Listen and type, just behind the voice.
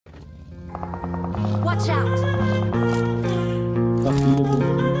Watch out! Bak yine buldum.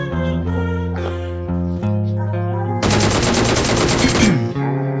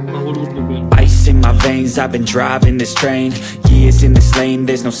 Ice in my veins, I've been driving this train. Years in this lane,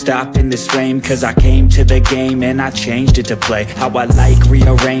 there's no stopping this flame. Cause I came to the game and I changed it to play how I like,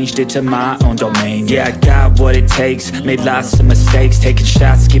 rearranged it to my own domain. Yeah, I got what it takes, made lots of mistakes, taking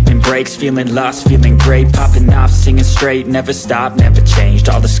shots, skipping breaks, feeling lost, feeling great, popping off, singing straight, never stopped, never changed.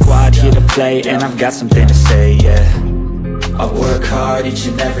 All the squad here to play and I've got something to say, yeah. I work hard each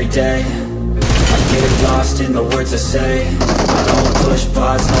and every day, I get lost in the words I say. I don't push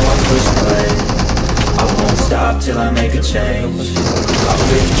pause, no I push play. I won't stop till I make a change. I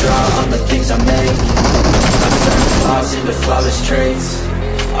withdraw on the things I make. I turn flaws into flawless traits.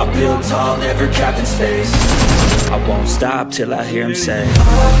 I build tall, never capped in space. I won't stop till I hear him say,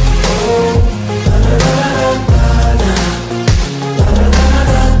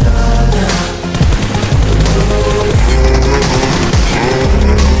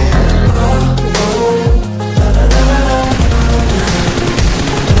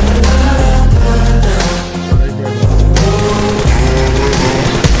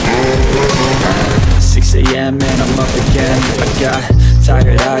 and I'm up again. I got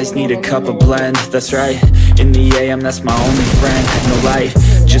tired eyes, need a cup of blend. That's right, in the AM, that's my only friend. No light,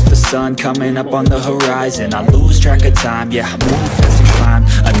 just the sun coming up on the horizon. I lose track of time, yeah, I move fast and climb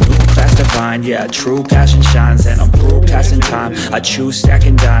a new class to find, yeah, true passion shines. And I'm through passing time, I choose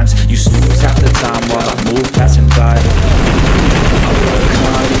stacking dimes. You snooze half the time while I move passing by. I work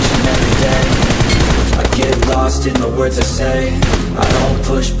hard each and every day, I get lost in the words I say. I don't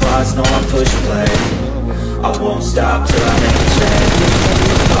push pause, no I push play. I won't stop till I make a change.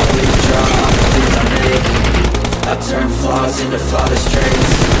 I'll withdraw on the things I make. I turn flaws into flawless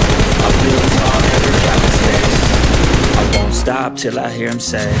traits. I build tall, never cap in space. I won't stop till I hear him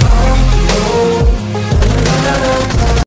say,